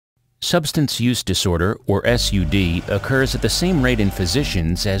Substance use disorder, or SUD, occurs at the same rate in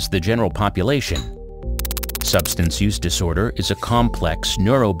physicians as the general population. Substance use disorder is a complex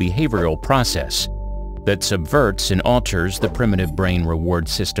neurobehavioral process that subverts and alters the primitive brain reward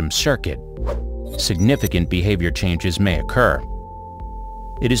system circuit. Significant behavior changes may occur.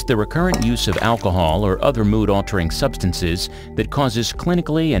 It is the recurrent use of alcohol or other mood-altering substances that causes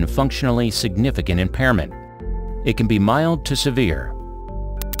clinically and functionally significant impairment. It can be mild to severe.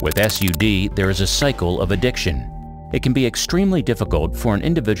 With SUD, there is a cycle of addiction. It can be extremely difficult for an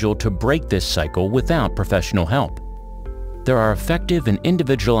individual to break this cycle without professional help. There are effective and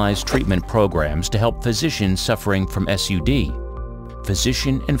individualized treatment programs to help physicians suffering from SUD.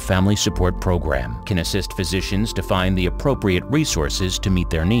 Physician and Family Support Program can assist physicians to find the appropriate resources to meet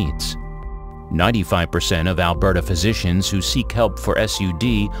their needs. 95% of Alberta physicians who seek help for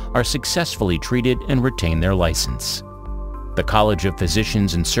SUD are successfully treated and retain their license. The College of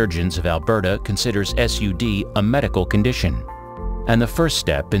Physicians and Surgeons of Alberta considers SUD a medical condition, and the first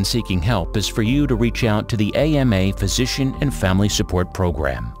step in seeking help is for you to reach out to the AMA Physician and Family Support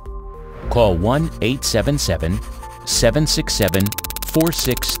Program. Call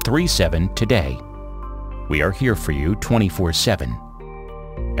 1-877-767-4637 today. We are here for you 24/7,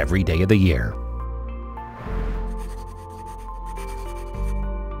 every day of the year.